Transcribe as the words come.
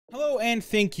Hello and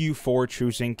thank you for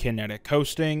choosing Kinetic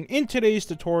Hosting. In today's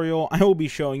tutorial, I will be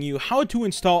showing you how to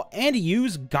install and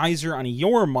use Geyser on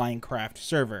your Minecraft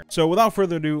server. So without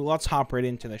further ado, let's hop right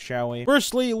into this, shall we?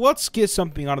 Firstly, let's get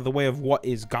something out of the way of what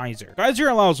is Geyser. Geyser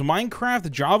allows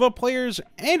Minecraft Java players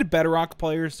and Bedrock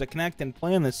players to connect and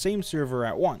play on the same server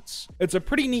at once. It's a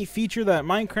pretty neat feature that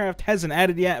Minecraft hasn't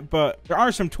added yet, but there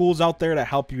are some tools out there to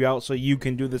help you out so you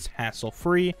can do this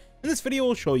hassle-free. And this video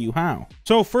will show you how.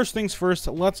 So first things first,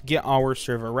 let's get our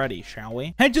server ready, shall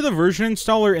we? Head to the version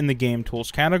installer in the game tools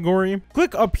category,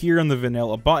 click up here on the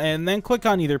vanilla button, and then click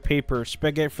on either paper or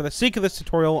spigot. For the sake of this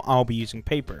tutorial, I'll be using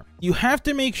paper. You have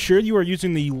to make sure you are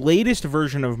using the latest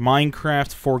version of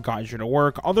Minecraft for Geyser to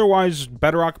work, otherwise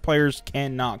Bedrock players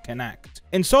cannot connect.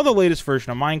 Install the latest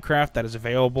version of Minecraft that is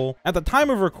available. At the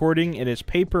time of recording, it is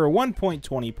paper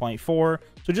 1.20.4,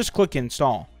 so just click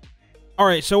install.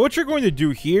 Alright, so what you're going to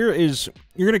do here is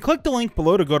you're going to click the link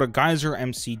below to go to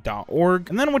geysermc.org,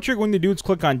 and then what you're going to do is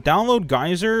click on download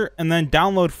Geyser and then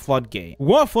download Floodgate.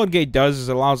 What Floodgate does is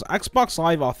it allows Xbox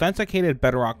Live authenticated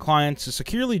Bedrock clients to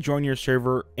securely join your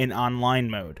server in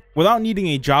online mode without needing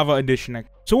a Java edition.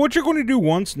 So what you're going to do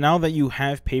once, now that you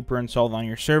have paper installed on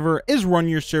your server, is run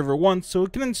your server once so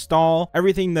it can install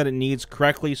everything that it needs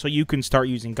correctly so you can start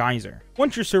using Geyser.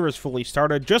 Once your server is fully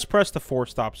started, just press the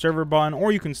stop server button,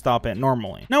 or you can stop it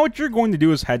normally. Now what you're going to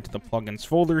do is head to the plugins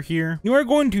folder here. You are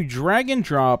going to drag and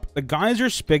drop the Geyser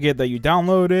spigot that you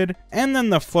downloaded and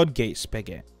then the Floodgate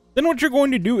spigot. Then what you're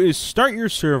going to do is start your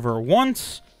server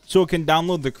once so it can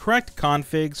download the correct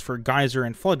configs for Geyser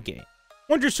and Floodgate.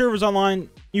 Once your server's online,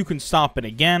 you can stop it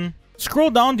again.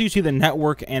 Scroll down till you see the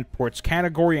network and ports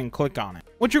category and click on it.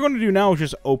 What you're going to do now is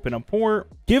just open a port.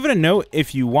 Give it a note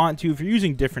if you want to. If you're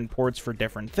using different ports for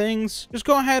different things, just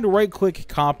go ahead, right click,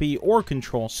 copy, or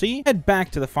Control C. Head back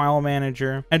to the file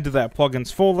manager, head to that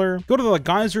plugins folder, go to the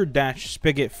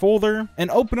Geyser-spigot folder,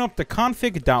 and open up the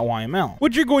config.yml.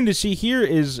 What you're going to see here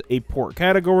is a port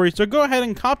category, so go ahead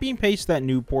and copy and paste that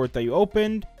new port that you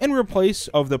opened in replace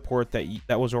of the port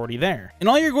that was already there. And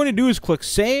all you're going to do is click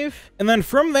save, and then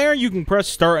from there you can press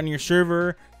start on your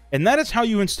server. And that is how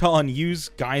you install and use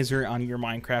Geyser on your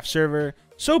Minecraft server,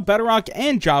 so Bedrock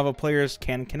and Java players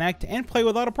can connect and play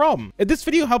without a problem. If this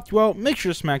video helped you out, make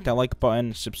sure to smack that like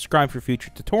button, subscribe for future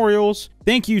tutorials.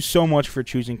 Thank you so much for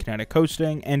choosing Kinetic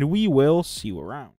Hosting, and we will see you around.